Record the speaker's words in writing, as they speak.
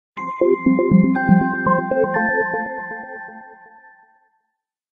Good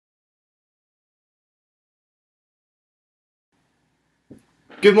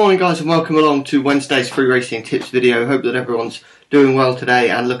morning guys, and welcome along to Wednesday's free racing tips video. Hope that everyone's doing well today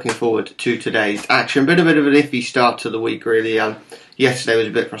and looking forward to today's action. Been a bit of an iffy start to the week really. Yesterday was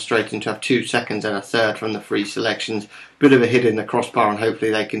a bit frustrating to have 2 seconds and a third from the free selections. Bit of a hit in the crossbar, and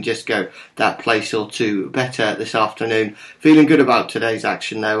hopefully they can just go that place or two better this afternoon. Feeling good about today's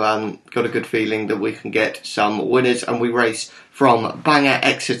action though. Got a good feeling that we can get some winners, and we race from Bangor,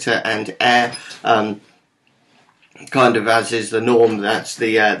 Exeter and Ayr. Kind of as is the norm. That's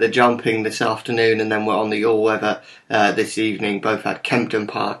the jumping this afternoon, and then we're on the all-weather this evening, both at Kempton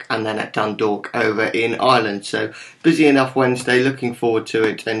Park and then at Dundalk over in Ireland. So busy enough Wednesday, looking forward to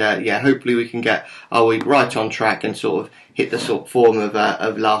it, and yeah, hopefully we can get our week right on track and sort of hit the sort of form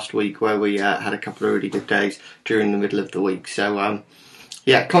of last week, where we had a couple of really good days during the middle of the week. So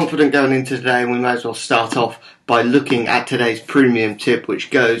yeah, confident going into today, and we may as well start off by looking at today's premium tip, which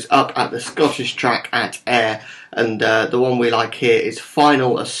goes up at the Scottish track at Ayr. And the one we like here is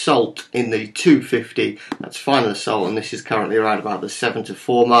Final Assault in the 250. That's Final Assault, and this is currently around about the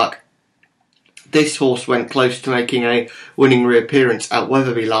 7-4 mark. This horse went close to making a winning reappearance at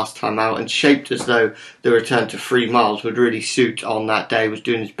Wetherby last time out, and shaped as though the return to 3 miles would really suit on that day. Was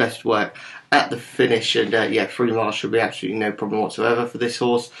doing his best work at the finish, and yeah, 3 miles should be absolutely no problem whatsoever for this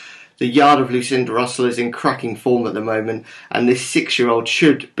horse. The yard of Lucinda Russell is in cracking form at the moment, and this 6-year-old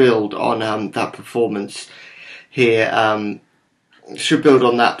should build on that performance here. Should build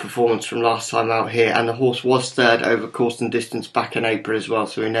on that performance from last time out here, and the horse was third over course and distance back in April as well,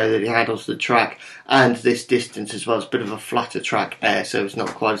 so we know that he handles the track and this distance as well. It's a bit of a flatter track Ayr, so it's not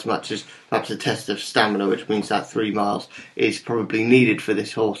quite as much as perhaps a test of stamina, which means that 3 miles is probably needed for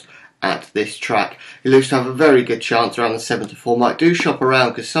this horse at this track. He looks to have a very good chance around the 7-4 mark. Do shop around,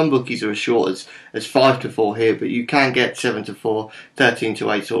 because some bookies are as short as 5-4 here, but you can get 7-4,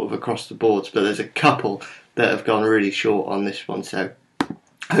 13-8 sort of across the boards, but there's a couple that have gone really short on this one, so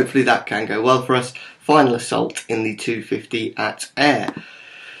hopefully that can go well for us. Final Assault in the 250 at Ayr.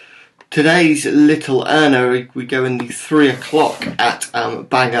 Today's Little Earner, we go in the 3 o'clock at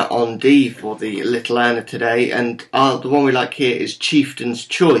Bangor-On-Dee for the Little Earner today, and the one we like here is Chieftain's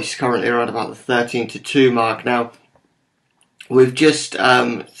Choice, currently around about the 13-2 mark. Now, with just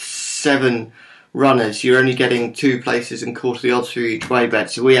 7 runners, you're only getting 2 places and quarter the odds for each way bet,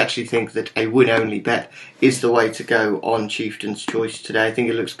 so we actually think that a win-only bet is the way to go on Chieftain's Choice today. I think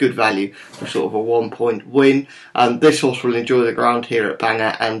it looks good value for sort of a 1-point win. This horse will enjoy the ground here at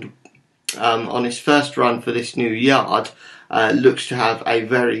Bangor, and on his first run for this new yard, looks to have a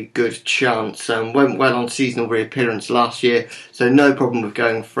very good chance. Went well on seasonal reappearance last year, so no problem with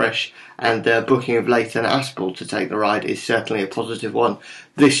going fresh, and the booking of Leighton Aspell to take the ride is certainly a positive one.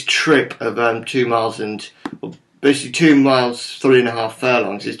 This trip of 2 miles and, well, basically 2 miles, 3.5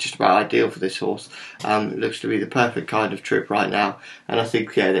 furlongs is just about ideal for this horse. It looks to be the perfect kind of trip right now, and I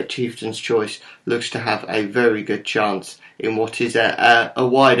think, yeah, that Chieftain's Choice looks to have a very good chance in what is a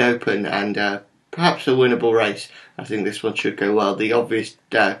wide open and perhaps a winnable race. I think this one should go well. The obvious,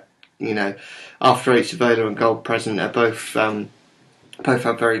 you know, After Eight, Surveyor and Gold Present are both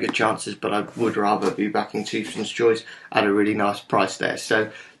have very good chances, but I would rather be backing Chieftain's Choice at a really nice price there. So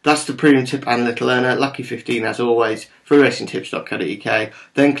that's the premium tip and Little Earner. Lucky 15 as always, freeracingtips.co.uk.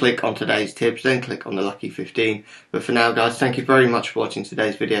 Then click on today's tips, then click on the Lucky 15. But for now guys, thank you very much for watching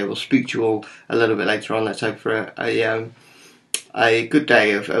today's video. We'll speak to you all a little bit later on. Let's hope for a good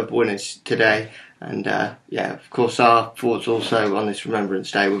day of winners today. And yeah, of course our thoughts also on this Remembrance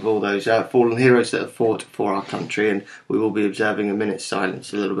Day with all those fallen heroes that have fought for our country, and we will be observing a minute's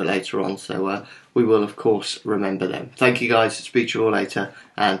silence a little bit later on, so we will of course remember them. Thank you guys, speak to you all later,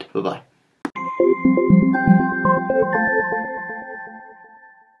 and bye bye.